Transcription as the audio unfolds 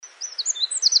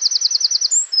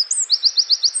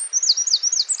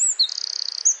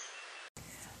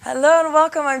Hello and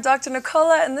welcome. I'm Dr.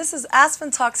 Nicola, and this is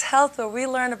Aspen Talks Health, where we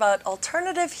learn about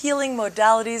alternative healing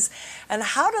modalities and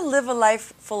how to live a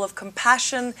life full of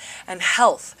compassion and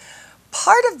health.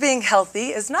 Part of being healthy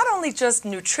is not only just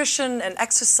nutrition and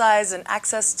exercise and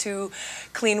access to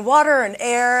clean water and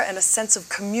air and a sense of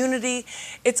community,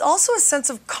 it's also a sense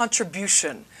of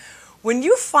contribution. When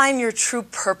you find your true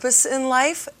purpose in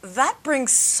life, that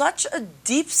brings such a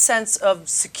deep sense of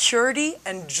security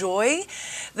and joy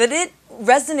that it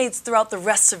resonates throughout the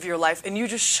rest of your life, and you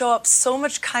just show up so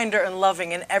much kinder and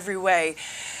loving in every way.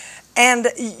 And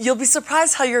you'll be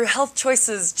surprised how your health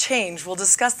choices change. We'll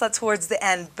discuss that towards the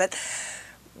end. But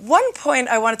one point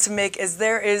I wanted to make is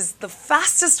there is the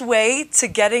fastest way to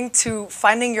getting to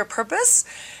finding your purpose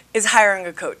is hiring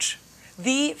a coach.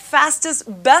 The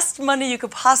fastest, best money you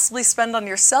could possibly spend on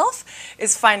yourself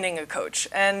is finding a coach.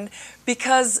 And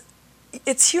because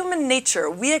it's human nature,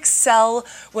 we excel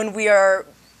when we are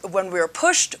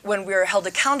pushed, when we are held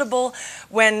accountable,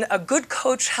 when a good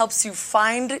coach helps you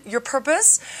find your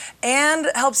purpose and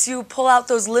helps you pull out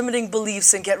those limiting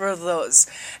beliefs and get rid of those.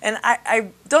 And I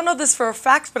don't know this for a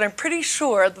fact, but I'm pretty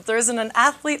sure that there isn't an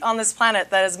athlete on this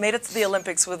planet that has made it to the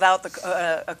Olympics without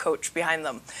a coach behind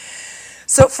them.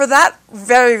 So for that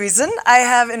very reason, I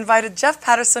have invited Jeff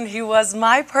Patterson. He was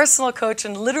my personal coach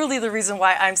and literally the reason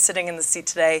why I'm sitting in the seat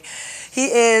today.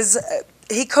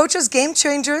 He coaches game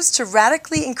changers to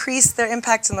radically increase their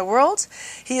impact in the world.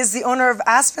 He is the owner of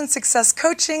Aspen Success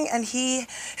Coaching, and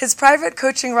his private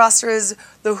coaching roster is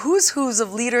the who's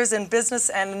of leaders in business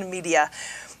and in media.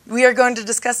 We are going to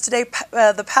discuss today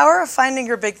the power of finding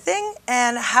your big thing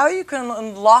and how you can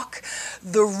unlock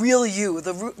the real you,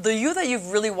 the you that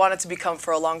you've really wanted to become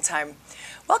for a long time.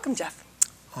 Welcome, Jeff.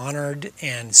 Honored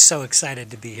and so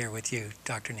excited to be here with you,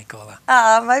 Dr. Nicola.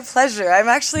 My pleasure. I'm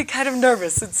actually kind of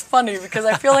nervous. It's funny because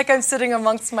I feel like I'm sitting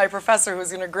amongst my professor who's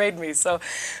going to grade me. So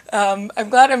I'm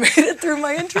glad I made it through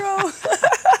my intro.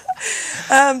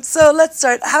 So let's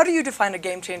start. How do you define a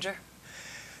game changer?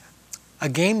 A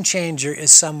game changer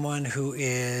is someone who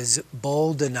is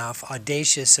bold enough,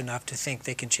 audacious enough to think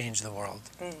they can change the world.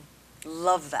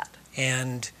 Love that.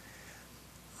 And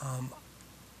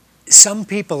some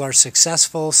people are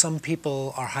successful, some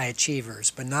people are high achievers,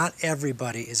 but not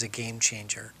everybody is a game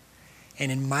changer.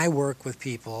 And in my work with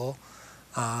people,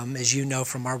 as you know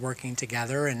from our working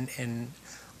together and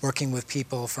working with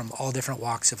people from all different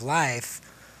walks of life,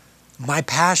 my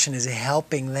passion is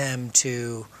helping them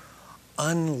to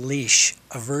unleash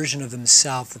a version of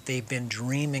themselves that they've been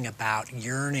dreaming about,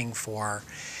 yearning for,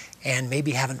 and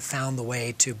maybe haven't found the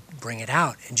way to bring it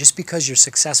out. And just because you're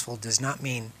successful does not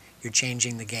mean you're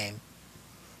changing the game.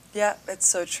 Yeah, it's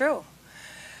so true.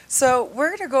 So we're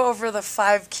going to go over the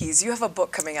 5 keys. You have a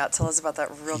book coming out. Tell us about that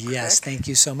real quick. Yes, thank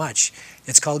you so much.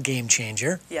 It's called Game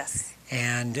Changer. Yes.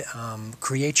 And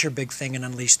create your big thing and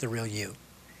unleash the real you.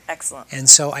 Excellent. And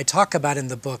so I talk about in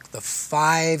the book the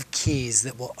 5 keys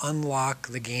that will unlock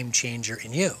the game changer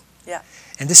in you. Yeah.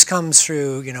 And this comes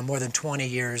through, more than 20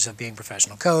 years of being a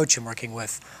professional coach and working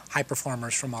with high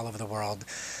performers from all over the world.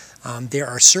 There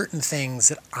are certain things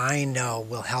that I know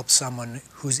will help someone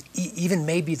who's even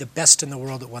maybe the best in the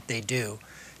world at what they do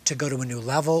to go to a new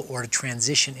level or to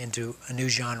transition into a new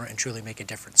genre and truly make a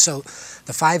difference. So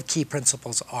the 5 key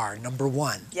principles are, number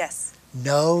 1, yes,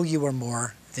 know you are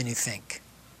more than you think.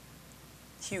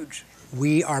 Huge.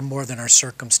 We are more than our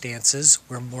circumstances.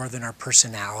 We're more than our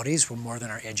personalities. We're more than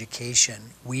our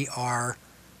education. We're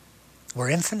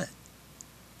infinite.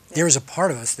 Yeah. There is a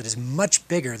part of us that is much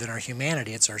bigger than our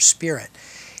humanity. It's our spirit.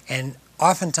 And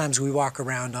oftentimes we walk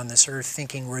around on this earth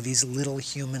thinking we're these little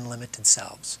human limited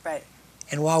selves. Right.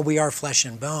 And while we are flesh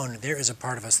and bone, there is a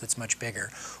part of us that's much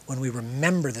bigger. When we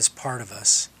remember this part of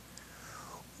us,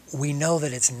 we know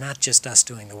that it's not just us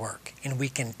doing the work, and we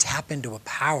can tap into a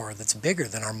power that's bigger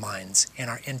than our minds and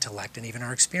our intellect and even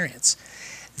our experience.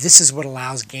 This is what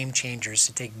allows game changers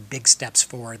to take big steps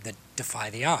forward that defy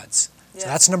the odds. Yeah. So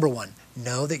that's number 1.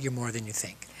 Know that you're more than you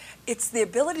think. It's the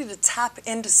ability to tap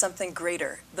into something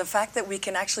greater. The fact that we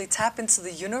can actually tap into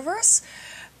the universe,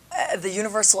 the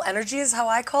universal energy is how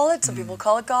I call it. Some people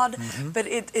call it God. Mm-hmm. But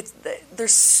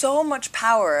there's so much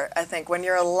power, I think, when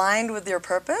you're aligned with your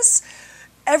purpose.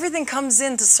 Everything comes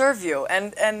in to serve you,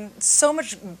 and so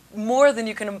much more than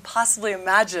you can possibly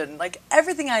imagine. Like,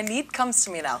 everything I need comes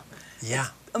to me now. Yeah.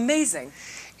 It's amazing.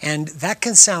 And that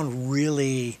can sound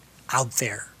really out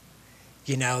there.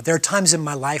 There are times in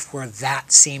my life where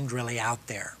that seemed really out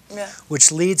there. Yeah.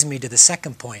 Which leads me to the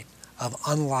second point of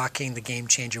unlocking the game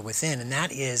changer within, and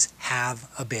that is have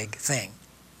a big thing.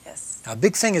 Yes. Now, a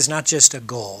big thing is not just a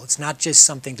goal. It's not just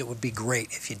something that would be great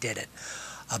if you did it.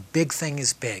 A big thing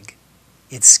is big.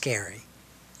 It's scary.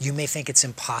 You may think it's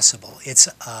impossible. It's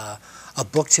a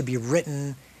book to be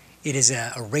written. It is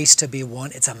a race to be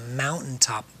won. It's a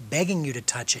mountaintop begging you to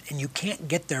touch it, and you can't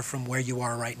get there from where you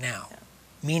are right now. Yeah.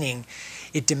 Meaning,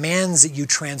 it demands that you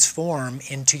transform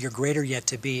into your greater yet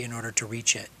to be in order to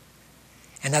reach it.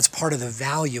 And that's part of the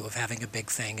value of having a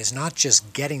big thing, is not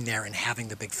just getting there and having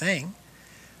the big thing,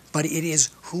 but it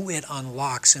is who it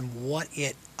unlocks and what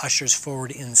it ushers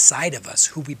forward inside of us,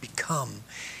 who we become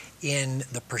in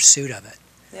the pursuit of it.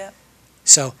 Yeah.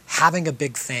 So having a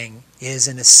big thing is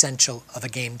an essential of a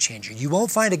game changer. You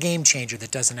won't find a game changer that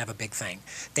doesn't have a big thing.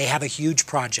 They have a huge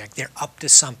project. They're up to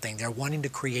something. They're wanting to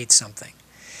create something.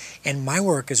 And my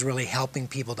work is really helping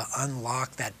people to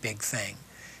unlock that big thing,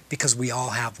 because we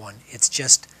all have one. It's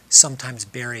just sometimes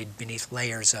buried beneath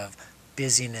layers of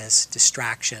busyness,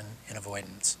 distraction, and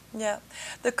avoidance. Yeah.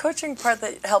 The coaching part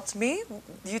that helped me,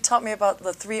 you taught me about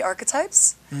the 3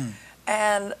 archetypes.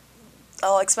 And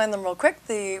I'll explain them real quick.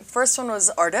 The first one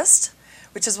was artist,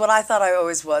 which is what I thought I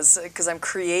always was, because I'm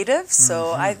creative.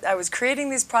 So I was creating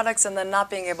these products and then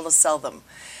not being able to sell them.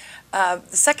 The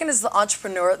second is the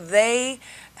entrepreneur. They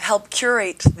help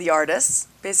curate the artists.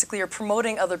 Basically, you're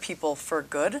promoting other people for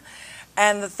good.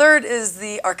 And the third is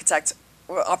the architect,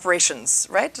 operations,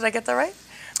 right? Did I get that right?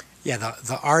 Yeah,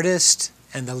 the artist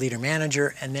and the leader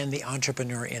manager, and then the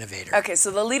entrepreneur innovator. Okay, so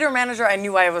the leader manager, I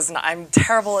knew I was not. I'm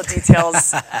terrible at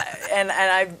details.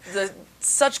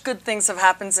 Such good things have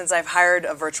happened since I've hired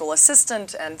a virtual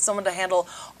assistant and someone to handle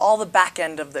all the back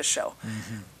end of this show.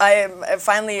 I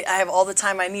have all the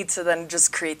time I need to then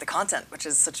just create the content, which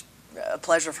is such a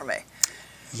pleasure for me.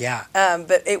 Yeah.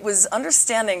 But it was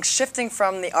understanding, shifting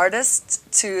from the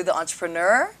artist to the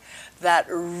entrepreneur, that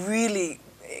really,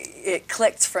 it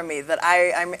clicked for me that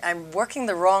I'm working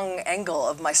the wrong angle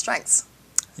of my strengths.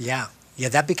 Yeah. Yeah,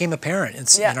 that became apparent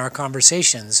in our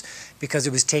conversations, because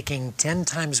it was taking 10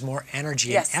 times more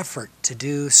energy and effort to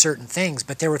do certain things,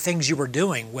 but there were things you were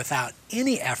doing without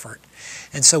any effort.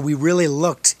 And so we really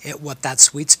looked at what that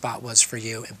sweet spot was for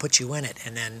you and put you in it,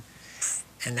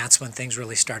 and that's when things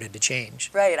really started to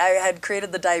change. Right. I had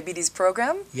created the diabetes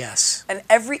program. Yes. And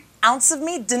every ounce of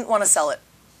me didn't want to sell it.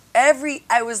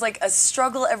 I was like a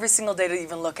struggle every single day to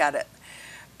even look at it.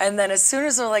 And then as soon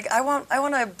as they're like, I want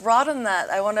to broaden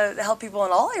that. I want to help people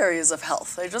in all areas of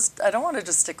health. I don't want to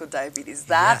just stick with diabetes.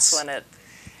 That's when the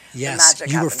magic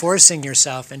happened. You were forcing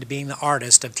yourself into being the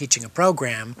artist of teaching a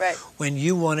program. Right. When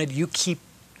you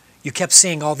kept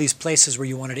seeing all these places where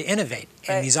you wanted to innovate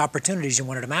and these opportunities you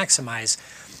wanted to maximize,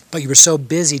 but you were so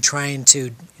busy trying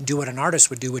to do what an artist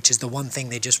would do, which is the one thing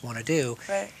they just want to do,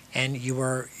 and you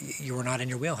were not in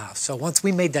your wheelhouse. So once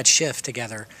we made that shift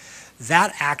together,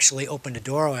 that actually opened a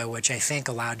doorway, which I think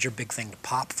allowed your big thing to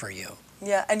pop for you.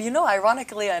 Yeah, and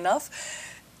ironically enough,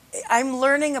 I'm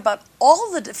learning about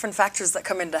all the different factors that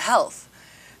come into health.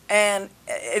 And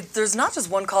there's not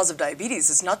just one cause of diabetes.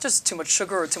 It's not just too much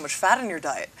sugar or too much fat in your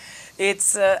diet.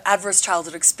 It's adverse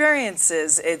childhood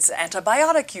experiences. It's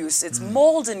antibiotic use. It's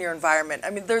mold in your environment. I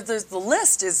mean, there's the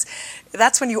list is.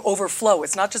 That's when you overflow.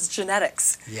 It's not just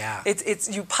genetics. Yeah.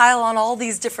 It's you pile on all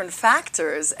these different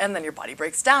factors, and then your body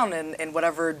breaks down in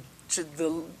whatever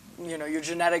your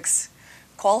genetics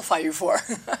qualify you for.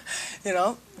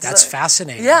 That's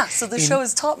fascinating. Yeah. So the show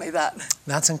has taught me that.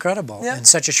 That's incredible in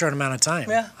such a short amount of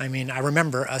time. Yeah. I mean, I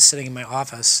remember us sitting in my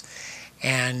office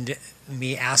and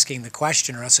me asking the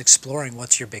question, or us exploring,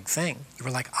 what's your big thing? You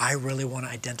were like, I really want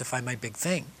to identify my big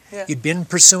thing. Yeah. You'd been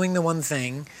pursuing the one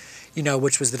thing,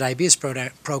 which was the diabetes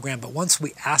program, but once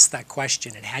we asked that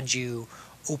question, it had you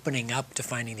opening up to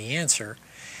finding the answer.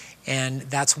 And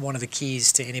that's one of the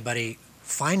keys to anybody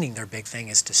finding their big thing,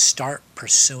 is to start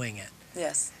pursuing it.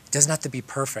 Yes. It doesn't have to be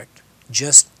perfect.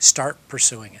 Just start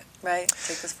pursuing it. Right.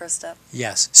 Take this first step.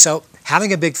 Yes. So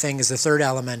having a big thing is the third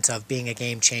element of being a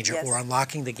game changer, or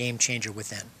unlocking the game changer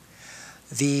within.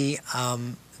 The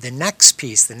next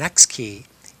piece, the next key,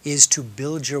 is to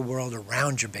build your world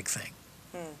around your big thing.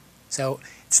 So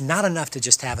it's not enough to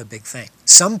just have a big thing.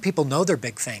 Some people know their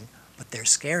big thing, but they're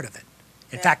scared of it.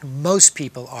 In fact, most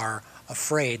people are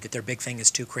afraid that their big thing is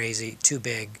too crazy, too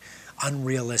big,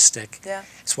 unrealistic. Yeah.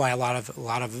 It's why a lot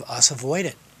of us avoid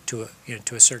it to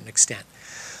a certain extent.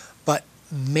 But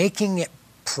making it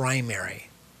primary,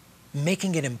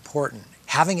 making it important,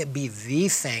 having it be the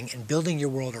thing, and building your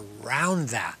world around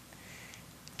that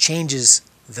changes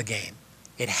the game.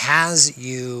 It has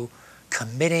you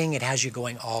committing, it has you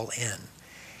going all in.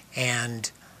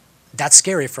 And that's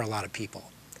scary for a lot of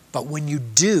people. But when you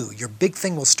do, your big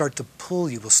thing will start to pull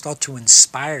you, will start to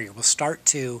inspire you, will start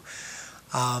to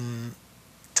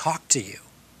talk to you,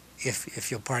 if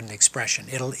you'll pardon the expression.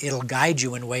 It'll guide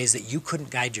you in ways that you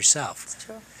couldn't guide yourself. It's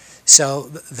true. So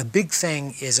the big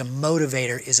thing is a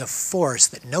motivator, is a force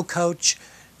that no coach,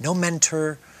 no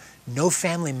mentor, no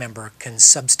family member can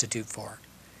substitute for.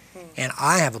 And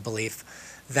I have a belief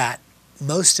that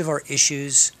most of our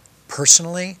issues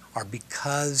personally are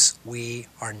because we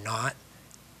are not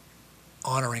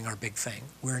honoring our big thing.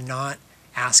 We're not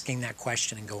asking that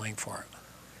question and going for it.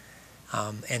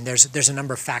 And there's a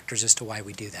number of factors as to why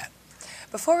we do that.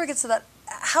 Before we get to that,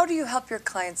 how do you help your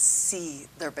clients see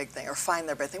their big thing or find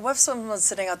their big thing? What if someone's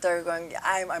sitting out there going,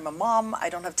 I'm a mom, I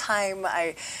don't have time,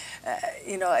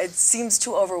 it seems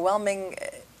too overwhelming,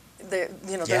 their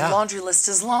laundry list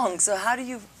is long, so how do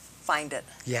you find it?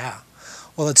 Yeah.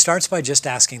 Well, it starts by just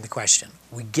asking the question.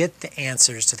 We get the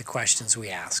answers to the questions we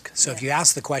ask. So if you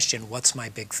ask the question, what's my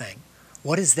big thing?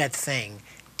 What is that thing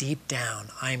deep down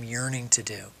I'm yearning to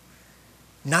do?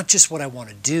 Not just what I want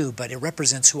to do, but it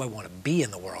represents who I want to be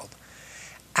in the world.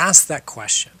 Ask that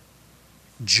question.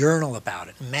 Journal about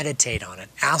it. Meditate on it.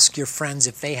 Ask your friends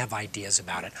if they have ideas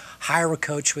about it. Hire a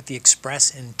coach with the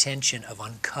express intention of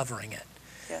uncovering it.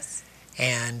 Yes.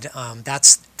 And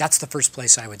that's the first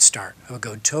place I would start. I would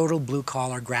go total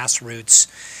blue-collar, grassroots,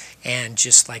 and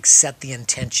just like set the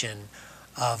intention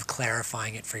of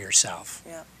clarifying it for yourself.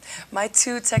 Yeah. My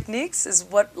 2 techniques is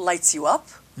what lights you up,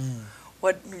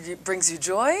 what brings you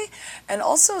joy, and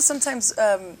also sometimes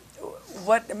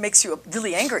what makes you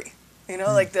really angry.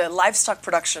 Like the livestock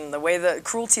production, the way the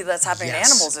cruelty that's happening to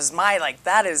animals is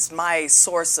that is my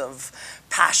source of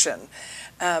passion.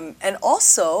 And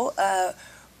also,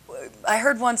 I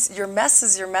heard once, your mess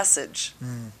is your message.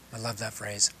 I love that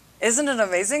phrase. Isn't it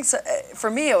amazing? So,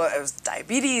 for me, it was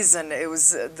diabetes, and it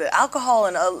was the alcohol,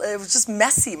 and it was just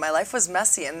messy. My life was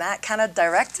messy, and that kind of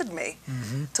directed me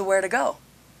to where to go.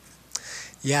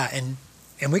 Yeah, and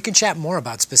we can chat more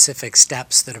about specific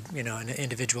steps that an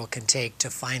individual can take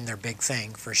to find their big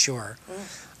thing, for sure.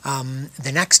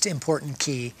 The next important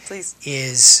key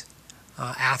is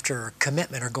after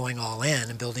commitment or going all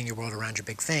in and building your world around your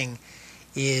big thing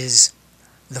is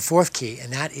the 4th key,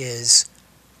 and that is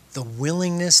the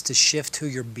willingness to shift who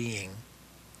you're being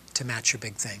to match your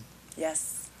big thing.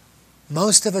 Yes.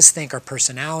 Most of us think our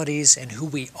personalities and who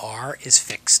we are is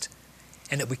fixed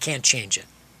and that we can't change it.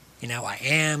 I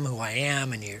am who I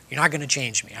am, and you're not going to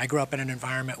change me. I grew up in an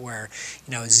environment where,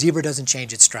 a zebra doesn't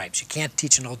change its stripes. You can't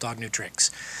teach an old dog new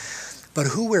tricks. But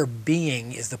who we're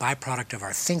being is the byproduct of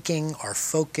our thinking, our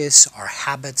focus, our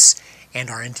habits, and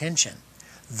our intention.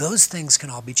 Those things can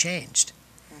all be changed.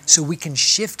 So we can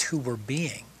shift who we're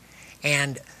being.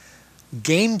 And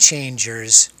game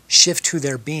changers shift who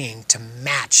they're being to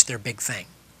match their big thing.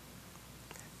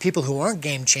 People who aren't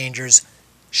game changers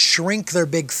shrink their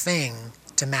big thing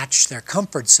to match their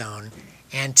comfort zone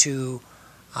and to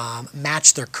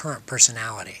match their current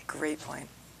personality. Great point.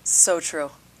 So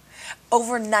true.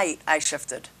 Overnight, I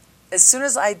shifted. As soon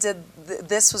as I did,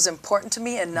 this was important to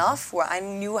me enough where I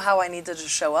knew how I needed to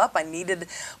show up. I needed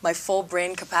my full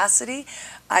brain capacity.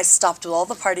 I stopped all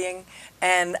the partying,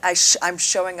 and I'm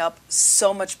showing up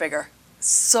so much bigger.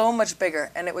 So much bigger.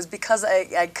 And it was because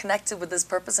I connected with this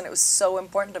purpose, and it was so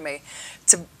important to me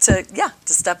to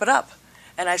step it up.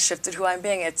 And I shifted who I'm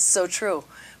being. It's so true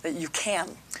that you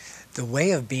can. The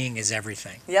way of being is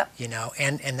everything. Yep.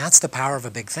 And that's the power of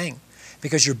a big thing,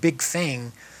 because your big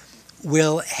thing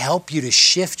will help you to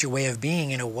shift your way of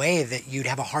being in a way that you'd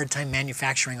have a hard time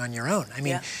manufacturing on your own. I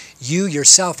mean, you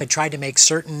yourself had tried to make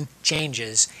certain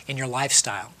changes in your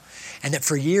lifestyle, and that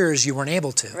for years you weren't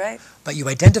able to. Right. But you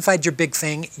identified your big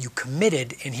thing, you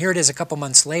committed, and here it is a couple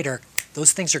months later,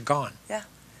 those things are gone. Yeah.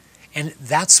 And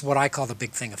that's what I call the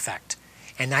big thing effect.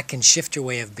 And that can shift your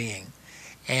way of being.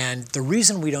 And the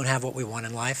reason we don't have what we want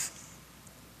in life,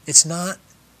 it's not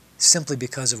simply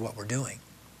because of what we're doing.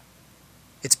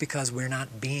 It's because we're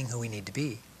not being who we need to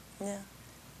be. Yeah.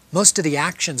 Most of the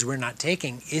actions we're not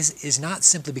taking is not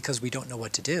simply because we don't know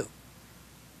what to do.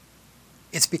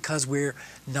 It's because we're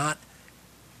not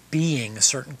being a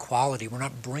certain quality. We're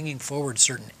not bringing forward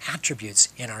certain attributes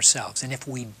in ourselves. And if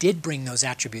we did bring those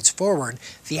attributes forward,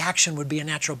 the action would be a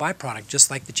natural byproduct,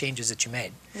 just like the changes that you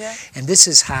made. Yeah. And this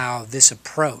is how this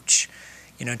approach,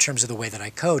 in terms of the way that I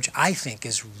coach, I think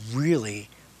is really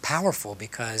powerful,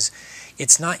 because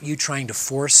it's not you trying to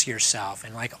force yourself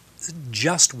and like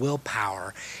just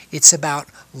willpower. It's about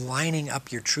lining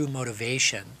up your true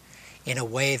motivation in a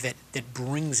way that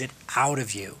brings it out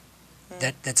of you,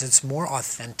 it's more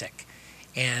authentic,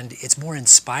 and it's more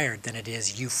inspired than it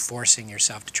is you forcing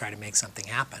yourself to try to make something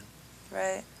happen.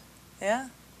 Right. Yeah.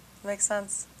 Makes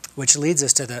sense. Which leads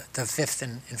us to the 5th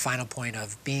and final point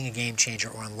of being a game changer,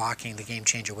 or unlocking the game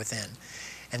changer within.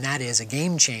 And that is, a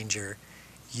game changer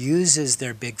uses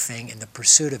their big thing in the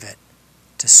pursuit of it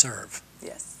to serve.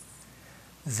 Yes.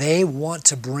 they want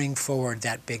to bring forward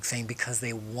that big thing because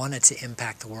they want it to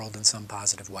impact the world in some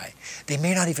positive way. They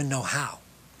may not even know how.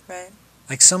 Right.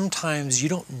 Like sometimes you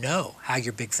don't know how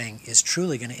your big thing is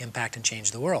truly going to impact and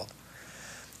change the world.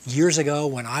 Years ago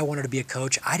when I wanted to be a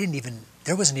coach,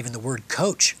 there wasn't even the word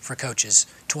coach for coaches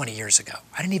 20 years ago.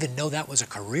 I didn't even know that was a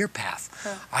career path.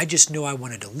 Huh. I just knew I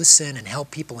wanted to listen and help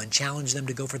people and challenge them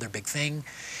to go for their big thing.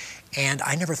 And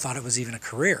I never thought it was even a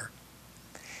career.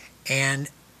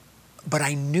 But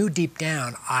I knew deep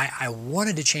down I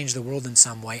wanted to change the world in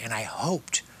some way, and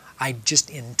I just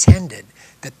intended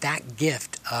that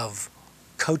gift of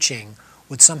coaching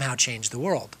would somehow change the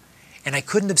world. And I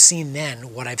couldn't have seen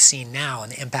then what I've seen now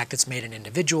and the impact it's made in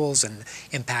individuals and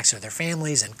impacts of their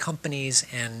families and companies,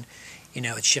 and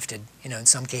it's shifted, in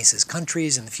some cases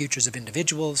countries and the futures of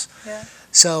individuals. Yeah.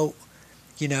 So,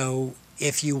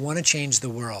 if you want to change the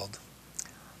world,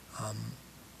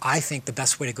 I think the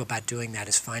best way to go about doing that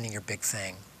is finding your big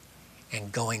thing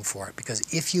and going for it. Because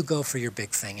if you go for your big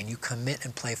thing and you commit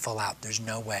and play full out, there's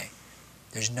no way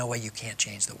you can't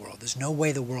change the world. There's no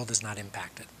way the world is not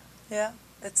impacted. Yeah,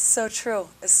 it's so true.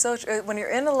 It's so true. When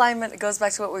you're in alignment, it goes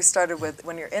back to what we started with.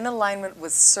 When you're in alignment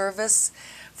with service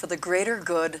for the greater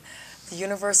good, the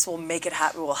universe will make it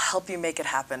happen, will help you make it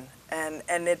happen. And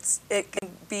it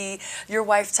can be, your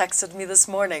wife texted me this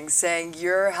morning saying,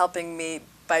 you're helping me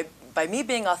by me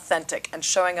being authentic and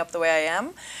showing up the way I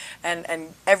am,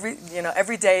 and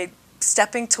every day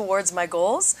stepping towards my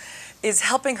goals is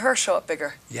helping her show up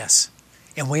bigger. Yes.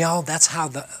 And that's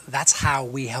how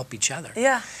we help each other.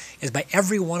 Yeah. Is by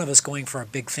every one of us going for a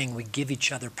big thing, we give each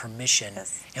other permission.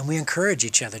 Yes. And we encourage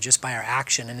each other just by our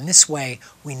action. And in this way,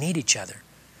 we need each other.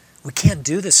 We can't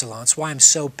do this alone. That's why I'm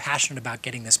so passionate about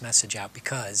getting this message out,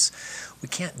 because we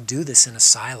can't do this in a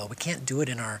silo. We can't do it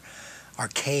in our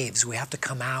caves. We have to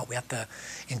come out. We have to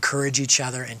encourage each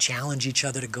other and challenge each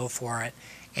other to go for it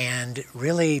and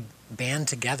really band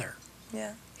together.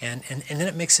 Yeah. And then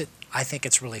it makes it, I think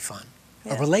it's really fun.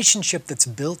 Yeah. A relationship that's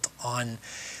built on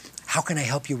how can I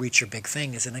help you reach your big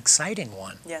thing is an exciting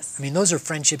one. Yes. I mean, those are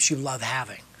friendships you love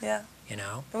having. Yeah.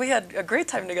 We had a great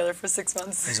time together for 6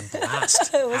 months. It was a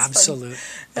blast. It was Absolute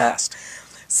fun. blast.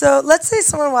 Yeah. So let's say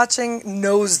someone watching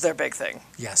knows their big thing.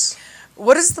 Yes.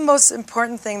 What is the most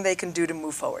important thing they can do to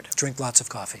move forward? Drink lots of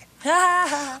coffee.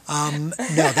 No,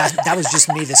 that was just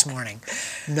me this morning.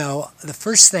 No, the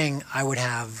first thing I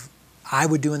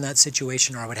would do in that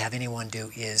situation, or I would have anyone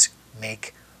do, is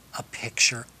make a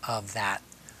picture of that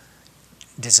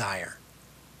desire.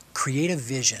 Create a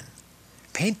vision.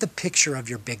 Paint the picture of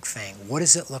your big thing. What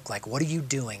does it look like? What are you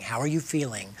doing? How are you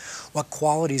feeling? What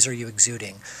qualities are you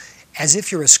exuding? As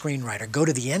if you're a screenwriter, go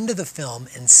to the end of the film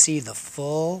and see the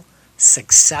full,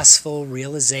 successful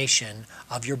realization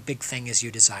of your big thing as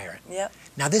you desire it. Yep.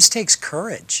 Now this takes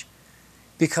courage,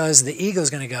 because the ego is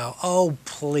going to go, oh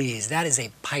please, that is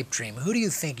a pipe dream. Who do you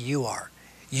think you are?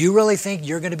 You really think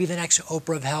you're going to be the next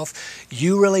Oprah of health?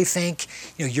 You really think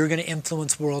you're going to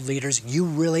influence world leaders?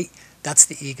 That's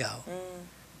the ego.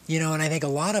 And I think a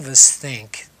lot of us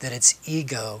think that it's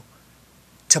ego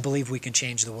to believe we can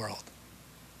change the world.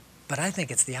 But I think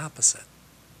it's the opposite.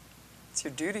 It's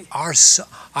your duty.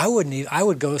 I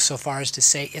would go so far as to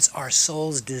say it's our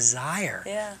soul's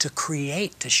desire to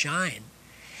create, to shine.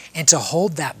 And to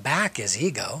hold that back is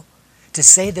ego. To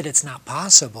say that it's not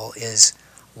possible is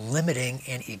limiting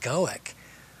and egoic.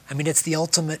 I mean, it's the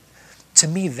ultimate, to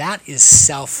me, that is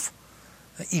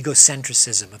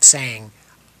egocentrism of saying,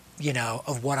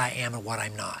 of what I am and what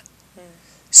I'm not.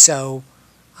 So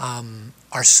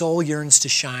our soul yearns to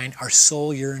shine, our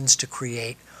soul yearns to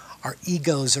create, our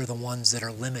egos are the ones that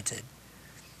are limited.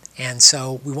 And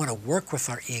so we want to work with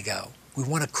our ego. We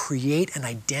want to create an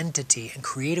identity and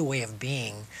create a way of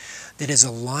being that is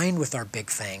aligned with our big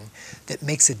thing, that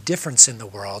makes a difference in the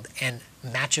world and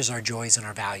matches our joys and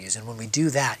our values. And when we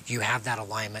do that, you have that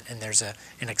alignment, and there's an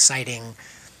exciting,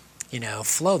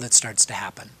 flow that starts to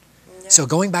happen. Yeah. So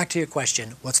going back to your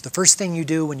question, what's the first thing you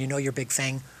do when you know your big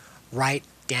thing? Write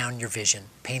down your vision.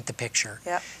 Paint the picture.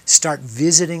 Yep. Start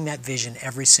visiting that vision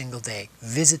every single day.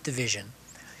 Visit the vision.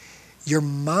 Your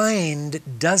mind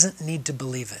doesn't need to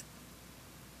believe it.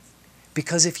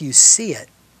 Because if you see it,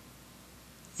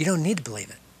 you don't need to believe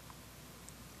it.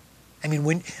 I mean,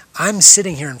 when I'm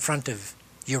sitting here in front of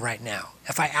you right now,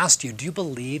 if I asked you, do you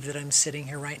believe that I'm sitting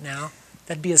here right now?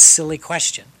 That'd be a silly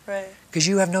question. Right. Because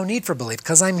you have no need for belief,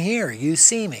 because I'm here, you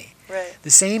see me. Right. The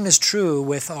same is true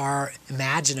with our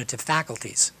imaginative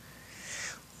faculties.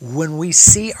 When we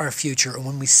see our future, or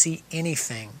when we see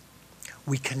anything,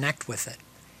 we connect with it.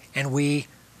 And we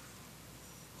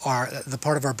the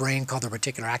part of our brain called the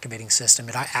reticular activating system,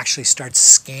 it actually starts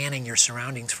scanning your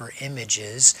surroundings for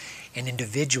images and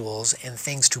individuals and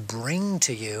things to bring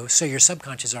to you, so your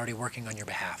subconscious is already working on your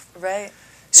behalf. Right.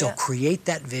 So Yeah. create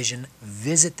that vision,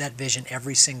 visit that vision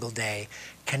every single day,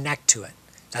 connect to it.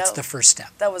 That's the first step.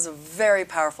 That was a very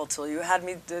powerful tool. You had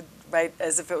me right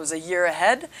as if it was a year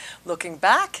ahead, looking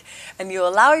back, and you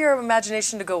allow your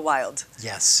imagination to go wild.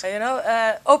 Yes. You know,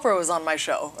 Oprah was on my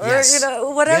show, or Yes. you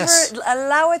know, whatever. Yes.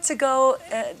 Allow it to go.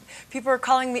 People are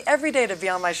calling me every day to be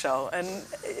on my show, and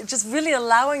just really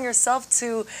allowing yourself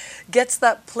to get to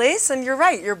that place. And you're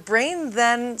right, your brain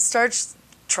then starts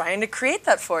trying to create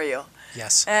that for you.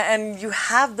 Yes. And you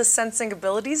have the sensing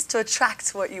abilities to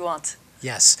attract what you want.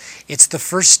 Yes, it's the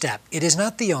first step. It is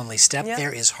not the only step. Yeah.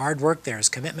 There is hard work, there is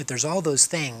commitment, there's all those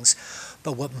things.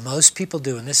 But what most people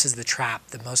do, and this is the trap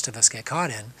that most of us get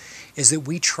caught in, is that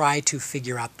we try to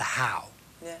figure out the how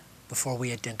before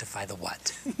we identify the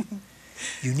what.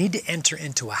 You need to enter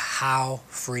into a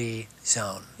how-free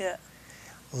zone. Yeah.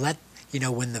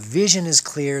 When the vision is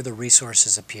clear, the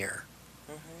resources appear.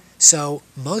 So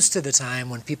most of the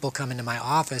time when people come into my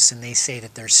office and they say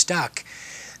that they're stuck,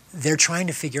 they're trying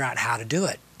to figure out how to do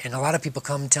it. And a lot of people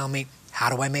come and tell me, how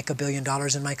do I make $1 billion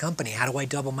in my company? How do I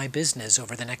double my business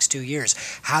over the next 2 years?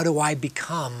 How do I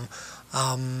become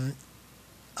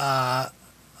a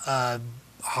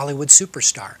Hollywood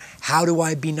superstar? How do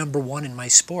I be number one in my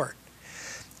sport?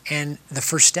 And the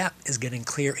first step is getting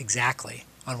clear exactly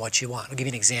on what you want. I'll give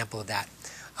you an example of that.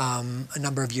 A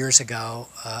number of years ago,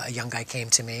 a young guy came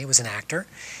to me, was an actor,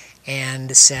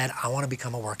 and said, I want to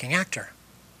become a working actor.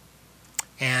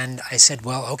 And I said,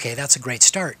 well, okay, that's a great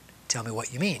start. Tell me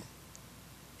what you mean.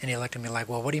 And he looked at me like,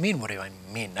 well, what do you mean? What do I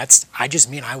mean? I just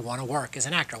mean I want to work as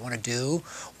an actor. I want to do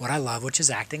what I love, which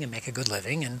is acting, and make a good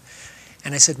living. And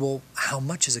I said, well, how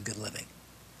much is a good living?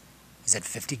 Is it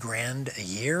 50 grand a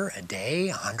year, a day,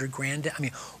 100 grand? I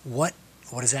mean, what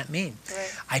does that mean?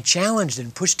 Right. I challenged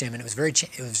and pushed him, and it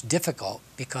was difficult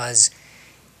because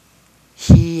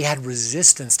he had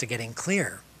resistance to getting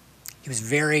clear. He was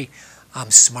very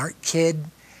smart kid,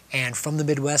 and from the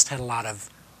Midwest, had a lot of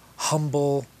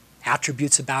humble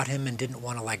attributes about him and didn't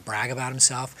want to brag about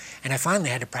himself. And I finally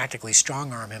had to practically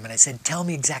strong arm him, and I said, tell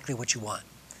me exactly what you want.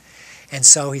 And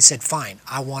so he said, fine,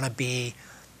 I want to be,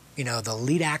 the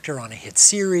lead actor on a hit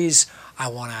series. I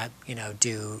want to,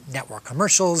 do network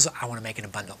commercials. I want to make an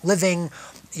abundant living.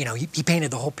 He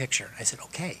painted the whole picture. I said,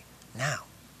 okay, now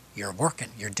you're working,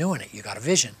 you're doing it, you got a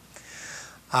vision.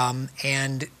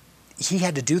 And he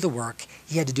had to do the work.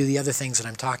 He had to do the other things that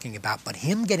I'm talking about. But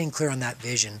him getting clear on that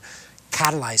vision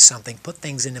catalyzed something, put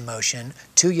things into motion.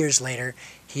 2 years later,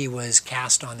 he was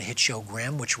cast on the hit show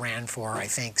Grimm, which ran for, I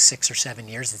think, 6 or 7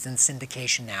 years. It's in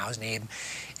syndication now. His name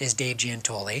is Dave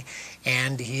Giantoli.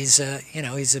 And he's a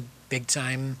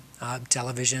big-time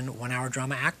television one-hour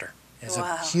drama actor. It's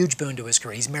a huge boon to his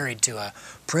career. He's married to a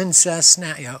princess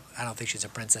now. I don't think she's a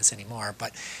princess anymore,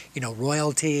 but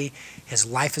royalty. His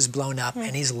life is blown up,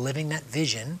 and he's living that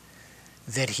vision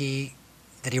that he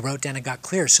wrote down and got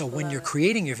clear. So when you're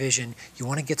creating your vision, you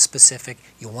want to get specific.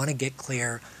 You want to get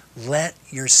clear. Let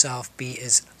yourself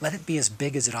let it be as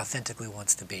big as it authentically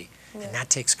wants to be, and that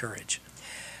takes courage.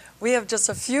 We have just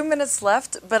a few minutes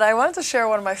left, but I wanted to share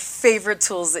one of my favorite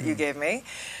tools that you gave me.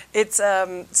 It's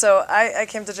so I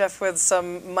came to Jeff with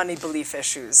some money belief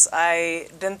issues. I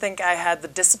didn't think I had the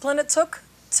discipline it took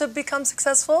to become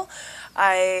successful.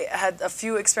 I had a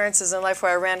few experiences in life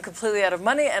where I ran completely out of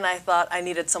money, and I thought I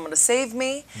needed someone to save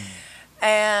me.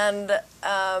 And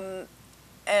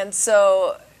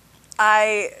so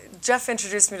Jeff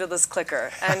introduced me to this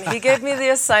clicker, and he gave me the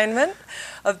assignment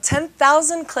of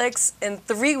 10,000 clicks in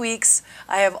 3 weeks.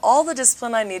 I have all the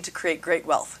discipline I need to create great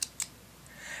wealth.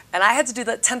 And I had to do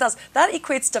that 10,000. That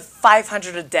equates to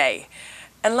 500 a day.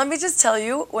 And let me just tell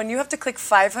you, when you have to click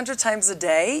 500 times a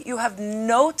day, you have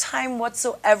no time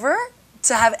whatsoever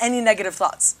to have any negative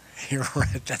thoughts. You're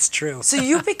right, that's true. So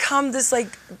you become this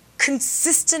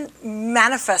consistent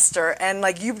manifester, and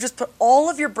you just put all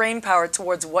of your brain power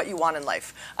towards what you want in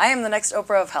life. I am the next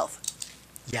Oprah of health.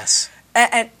 Yes.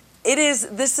 And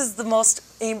this is the most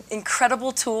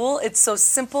incredible tool. It's so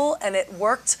simple, and it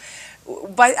worked.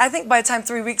 I think by the time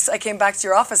 3 weeks I came back to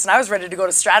your office, and I was ready to go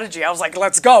to strategy. I was like,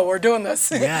 let's go, we're doing this.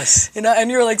 Yes.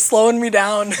 And you're slowing me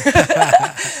down.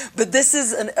 But this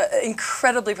is an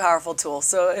incredibly powerful tool.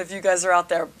 So if you guys are out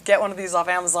there, get one of these off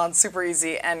Amazon, super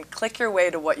easy, and click your way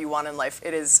to what you want in life.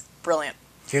 It is brilliant.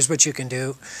 Here's what you can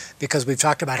do, because we've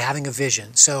talked about having a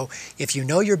vision. So if you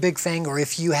know your big thing, or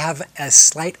if you have a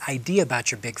slight idea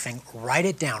about your big thing, write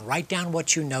it down. Write down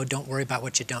what you know. Don't worry about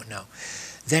what you don't know.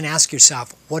 Then ask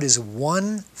yourself, what is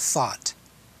one thought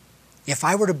if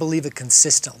I were to believe it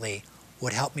consistently,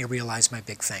 would help me realize my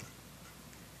big thing.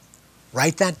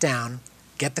 Write that down,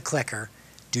 get the clicker,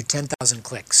 do 10,000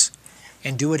 clicks,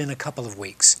 and do it in a couple of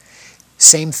weeks.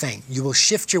 Same thing, you will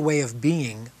shift your way of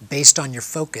being based on your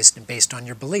focus and based on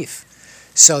your belief.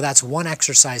 So that's one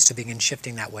exercise to begin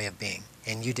shifting that way of being.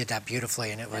 And you did that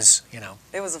beautifully, and it was,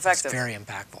 it was effective. It's very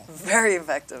impactful. Very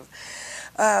effective.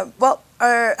 How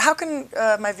can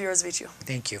my viewers reach you?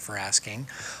 Thank you for asking.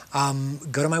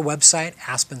 Go to my website,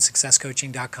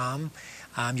 aspensuccesscoaching.com.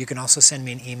 You can also send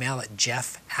me an email at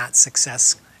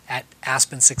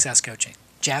jeff@aspensuccesscoaching.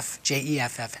 Jeff,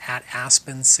 Jeff, at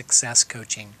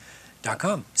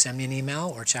aspensuccesscoaching.com. Send me an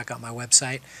email or check out my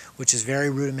website, which is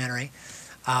very rudimentary,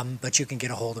 but you can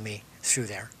get a hold of me through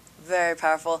there. Very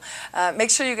powerful.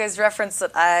 Make sure you guys reference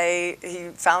that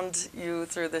he found you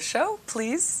through the show,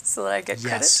 please, so that I get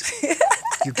credit.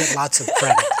 You get lots of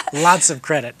credit. Lots of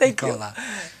credit, Thank Nicola. you.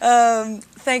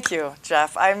 Thank you,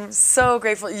 Jeff. I'm so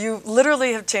grateful. You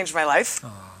literally have changed my life.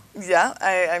 Aww. Yeah,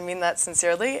 I mean that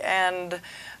sincerely, and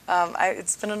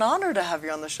it's been an honor to have you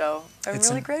on the show. I'm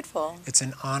really grateful. It's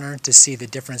an honor to see the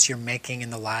difference you're making in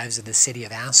the lives of the city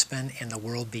of Aspen and the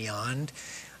world beyond.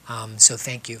 So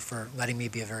thank you for letting me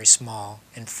be a very small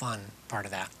and fun part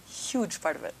of that. Huge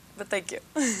part of it, but thank you.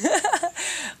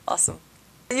 Awesome.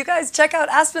 You guys check out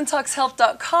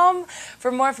aspentalkshealth.com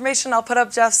for more information. I'll put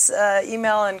up Jeff's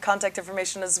email and contact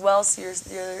information as well, so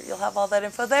you'll have all that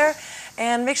info there.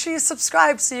 And make sure you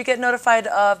subscribe so you get notified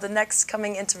of the next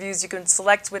coming interviews. You can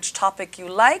select which topic you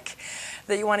like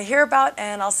that you want to hear about,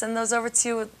 and I'll send those over to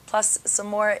you, plus some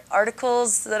more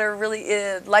articles that are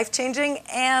really life-changing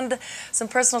and some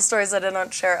personal stories that I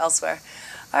don't share elsewhere.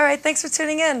 All right, thanks for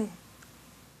tuning in.